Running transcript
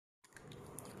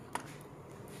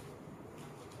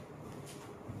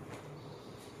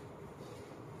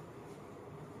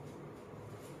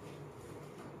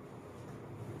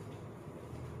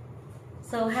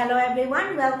So hello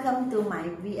everyone, welcome to my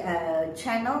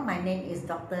channel. My name is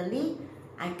Dr. Lee.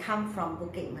 I come from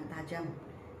Bukit Mentajam.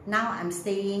 Now I'm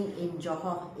staying in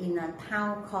Johor in a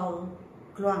town called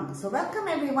Kluang. So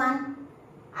welcome everyone.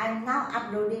 I'm now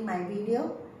uploading my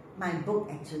video, my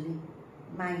book actually,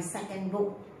 my second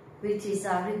book, which is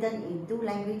written in 2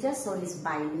 languages, so it's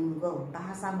bilingual,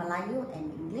 Bahasa Melayu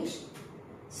and English.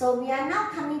 So we are now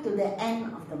coming to the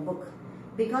end of the book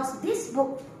because this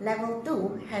book, level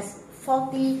 2, has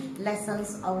 40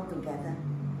 lessons altogether.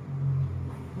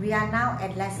 We are now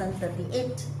at lesson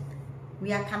 38.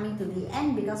 We are coming to the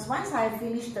end because once I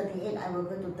finish 38, I will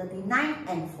go to 39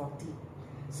 and 40.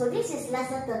 So this is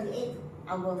lesson 38,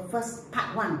 our first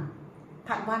part 1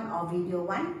 of video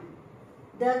 1.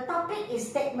 The topic is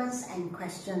statements and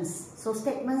questions. So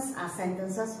statements are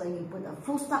sentences where you put a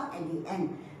full stop at the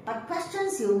end. But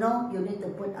questions, you know, you need to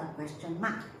put a question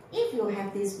mark. If you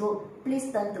have this book,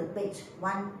 please turn to page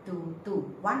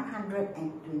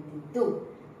 122.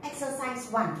 Exercise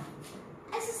 1.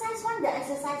 Exercise 1, the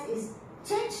exercise is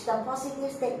change the positive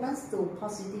statements to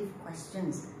positive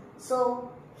questions.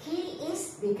 So, he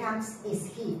is becomes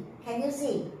is he. Can you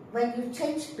see? When you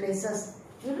change places,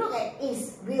 you look at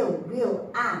is, will,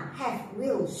 are, have,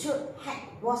 will, should, had,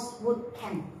 was, would,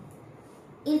 can.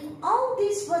 If all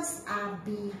these words are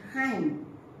behind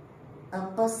a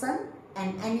person,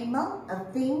 an animal, a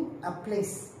thing, a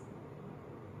place,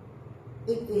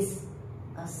 it is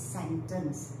a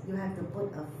sentence. You have to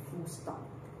put a full stop.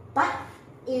 But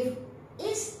if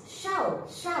is, shall,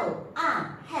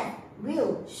 are, have,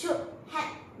 will, should,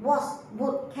 had, was,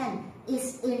 would, can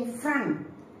is in front,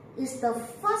 is the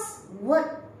first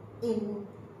word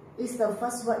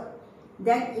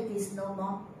then it is no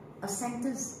more a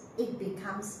sentence. It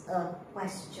becomes a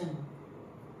question.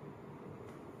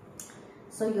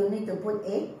 So you need to put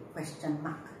a question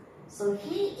mark. So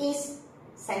he is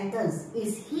sentence.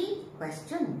 Is he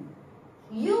question?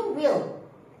 You will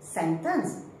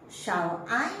sentence. Shall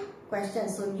I question?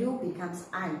 So you becomes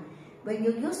I. When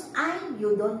you use I,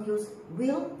 you don't use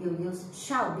will, you use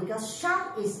shall, because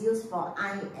shall is used for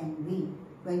I and we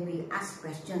when we ask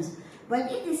questions. When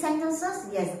it is sentences,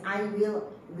 yes, I will,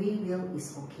 we will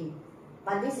is okay.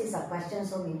 But this is a question,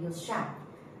 so we use shall.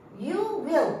 You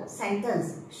will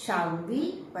sentence. Shall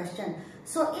we question?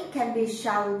 So it can be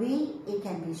shall we, it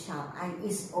can be shall I.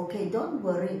 It's okay, don't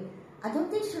worry. I don't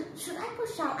think should I put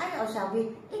shall I or shall we?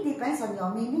 It depends on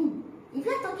your meaning. If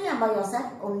you are talking about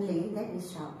yourself only, then it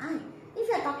shall I. If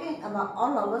you are talking about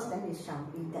all of us, then it shall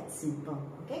be. That simple.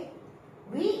 Okay?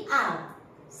 We are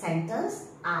sentence.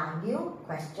 Are you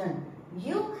question?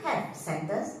 You have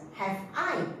sentence. Have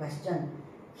I question?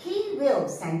 He will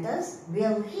sentence.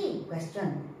 Will he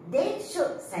question? They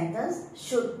should sentence.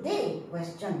 Should they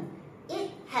question?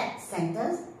 It had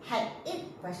sentence. Had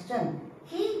it question?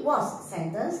 He was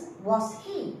sentence. Was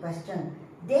he question?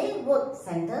 They would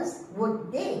sentence.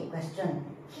 Would they question?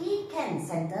 He can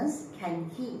sentence. Can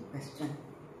he question?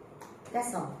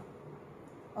 That's all.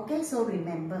 Okay, so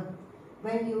remember,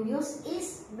 when you use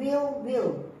is, will,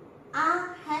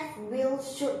 are, have, will,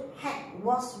 should, had,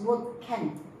 was, would,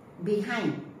 can,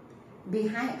 behind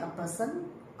a person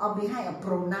or behind a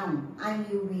pronoun, I,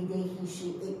 you, we, they, he,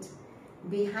 she, it,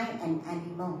 behind an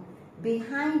animal,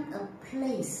 behind a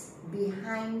place,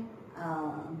 behind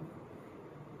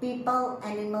people,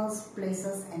 animals,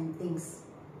 places and things,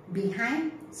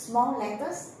 behind small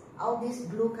letters, all these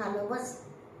blue color words,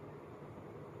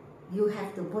 you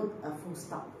have to put a full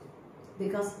stop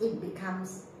because it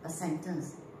becomes a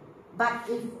sentence. But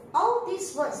if all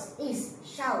these words is,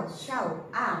 shall,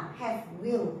 are, have,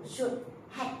 will, should,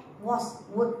 had, was,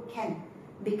 would, can,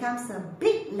 becomes a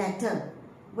big letter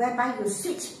whereby you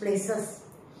switch places.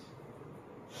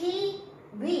 He,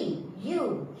 we,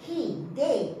 you, he,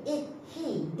 they, it,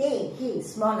 he, they, he,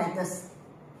 small letters.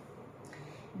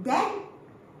 Then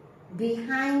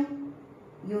behind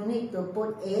you need to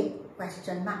put a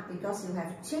question mark because you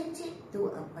have changed it to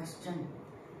a question,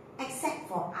 except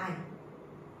for I.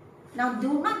 Now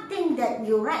do not think that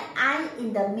you write I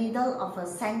in the middle of a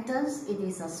sentence, it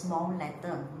is a small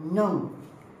letter. No.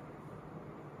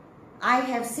 I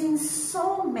have seen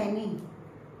so many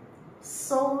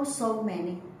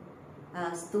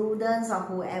students or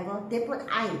whoever, they put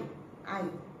I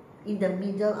in the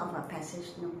middle of a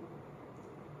passage. No.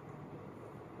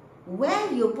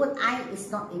 Where you put I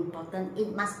is not important.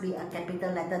 It must be a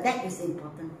capital letter. That is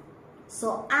important.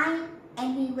 So I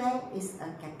anywhere is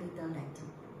a capital letter.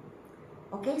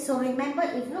 Okay, so remember,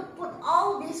 if you put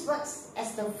all these words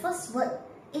as the first word,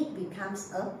 it becomes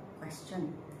a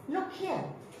question. Look here.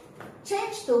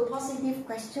 Change to positive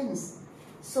questions.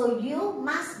 So you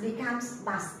must becomes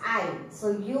must I.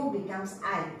 So you becomes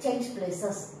I. Change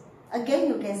places. Again,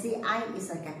 you can see I is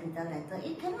a capital letter.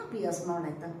 It cannot be a small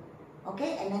letter.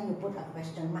 Okay, and then you put a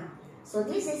question mark. So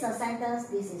this is a sentence,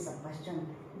 this is a question.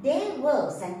 They were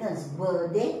sentence, were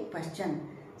they question.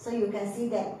 So you can see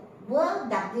that were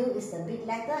W is the big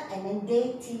letter and then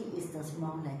they T is the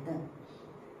small letter.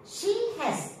 She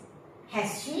has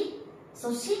she?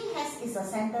 So she has is a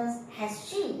sentence, has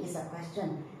she is a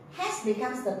question. Has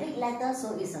becomes the big letter,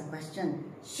 so it's a question.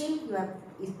 She, you have,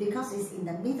 is because it's in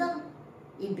the middle,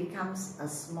 it becomes a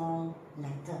small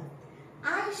letter.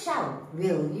 I shall,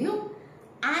 will you?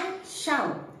 I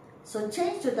shall. So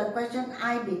change to the question,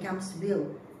 I becomes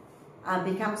will,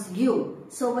 becomes you.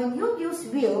 So when you use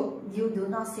will, you do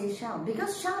not say shall,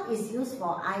 because shall is used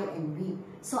for I and we.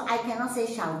 So I cannot say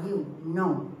shall you,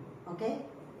 no. Okay?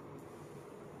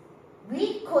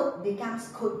 We could becomes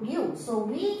could you. So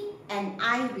we and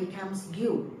I becomes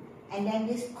you. And then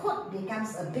this could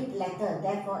becomes a big letter.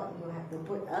 Therefore, you have to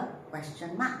put a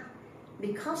question mark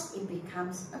because it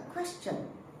becomes a question.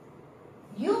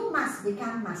 You must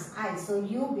become must I. So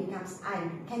you becomes I.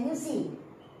 Can you see?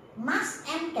 Must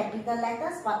and capital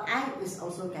letters, but I is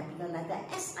also capital letter.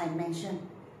 As I mentioned,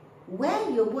 where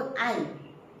you put I,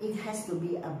 it has to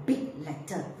be a big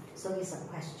letter. So it's a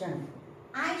question.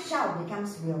 I shall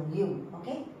becomes will you.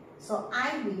 Okay? So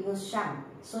I will use shall.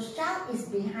 So shall is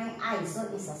behind I, so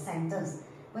it's a sentence.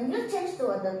 When you change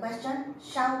to the question,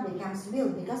 shall becomes will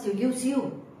because you use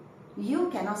you. You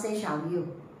cannot say shall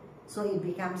you. So it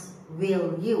becomes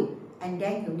will you. And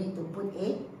then you need to put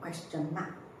a question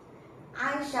mark.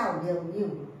 I shall will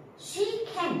you. She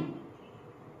can.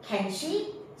 Can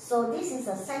she? So this is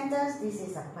a sentence, this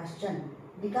is a question.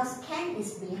 Because can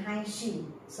is behind she,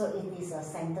 so it is a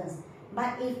sentence.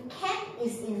 But if can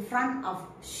is in front of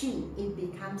she, it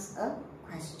becomes a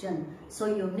question. So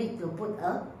you need to put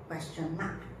a question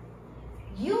mark.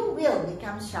 You will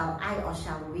become shall I or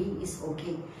shall we is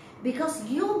okay. Because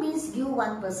you means you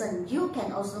one person, you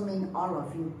can also mean all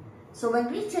of you. So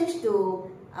when we change to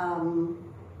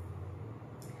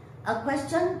a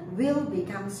question, will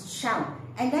becomes shall.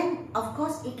 And then of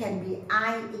course it can be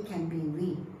I, it can be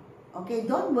we. Okay,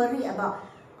 don't worry about,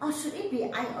 oh, should it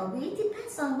be I or we? It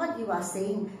depends on what you are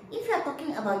saying. If you are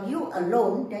talking about you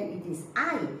alone, then it is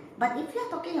I. But if you are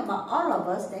talking about all of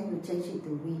us, then you change it to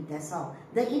we, that's all.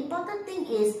 The important thing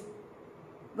is,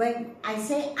 when I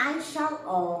say I shall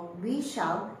or we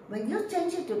shall, when you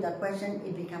change it to the question,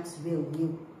 it becomes will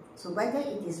you. So whether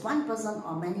it is one person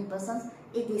or many persons,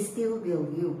 it is still will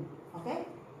you. Okay?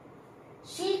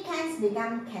 She can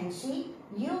become can she.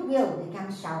 You will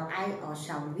become shall I or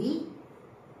shall we.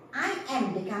 I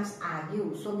am becomes are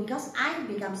you. So because I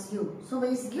becomes you. So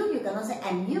when it's you, you cannot say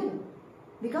am you.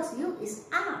 Because you is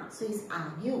are. So it's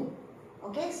are you.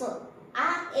 Okay, so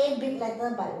are a big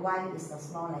letter, but Y is the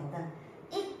small letter.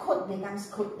 It could becomes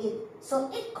could it. So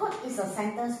it could is a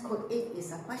sentence, could it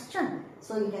is a question.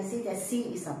 So you can see that C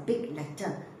is a big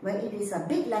letter. When it is a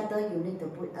big letter, you need to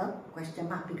put a question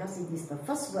mark because it is the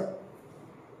first word.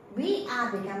 We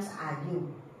are becomes are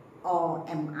you, or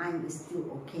am I is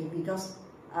still okay because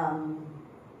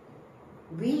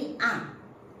we are,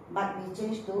 but we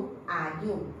change to are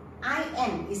you. I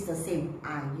am is the same,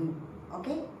 are you.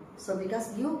 Okay? So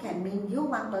because you can mean you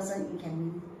one person, it can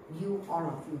mean you all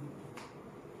of you.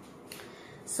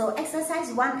 So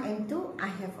exercise 1 and 2, I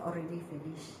have already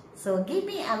finished. So give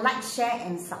me a like, share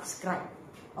and subscribe.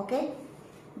 Okay?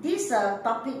 This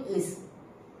topic is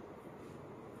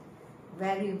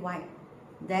very wide.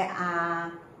 There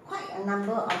are quite a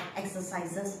number of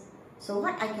exercises. So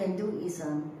what I can do is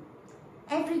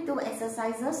every 2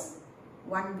 exercises,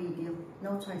 1 video.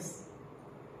 No choice.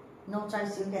 No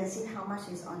choice. You can see how much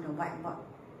is on the whiteboard.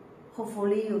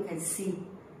 Hopefully you can see.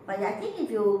 But I think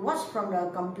if you watch from the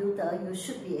computer, you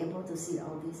should be able to see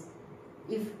all this.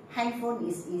 If handphone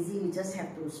is easy, you just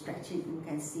have to stretch it. You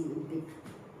can see it big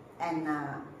and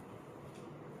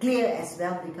clear as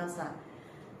well because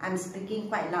I'm speaking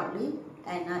quite loudly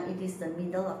and it is the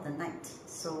middle of the night,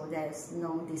 so there's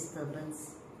no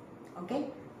disturbance. Okay,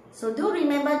 so do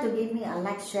remember to give me a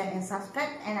like, share and subscribe,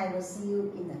 and I will see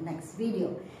you in the next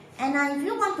video. And if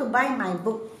you want to buy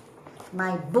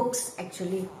my books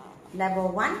actually, level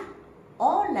 1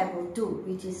 or level 2,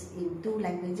 which is in 2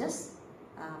 languages,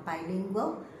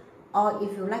 bilingual, or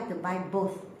if you like to buy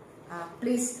both,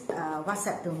 please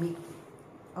WhatsApp to me.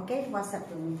 Okay, WhatsApp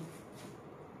to me.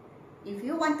 If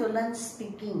you want to learn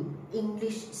speaking,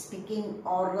 English speaking,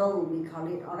 oral we call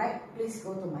it, alright, please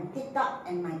go to my TikTok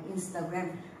and my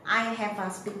Instagram. I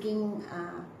have speaking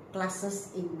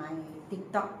classes in my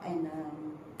TikTok and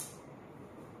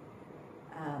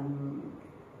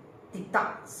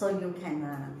TikTok, so you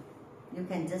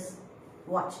can just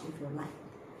watch if you like.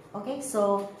 Okay,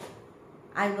 so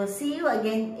I will see you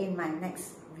again in my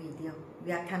next video.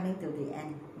 We are coming to the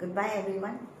end. Goodbye,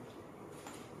 everyone.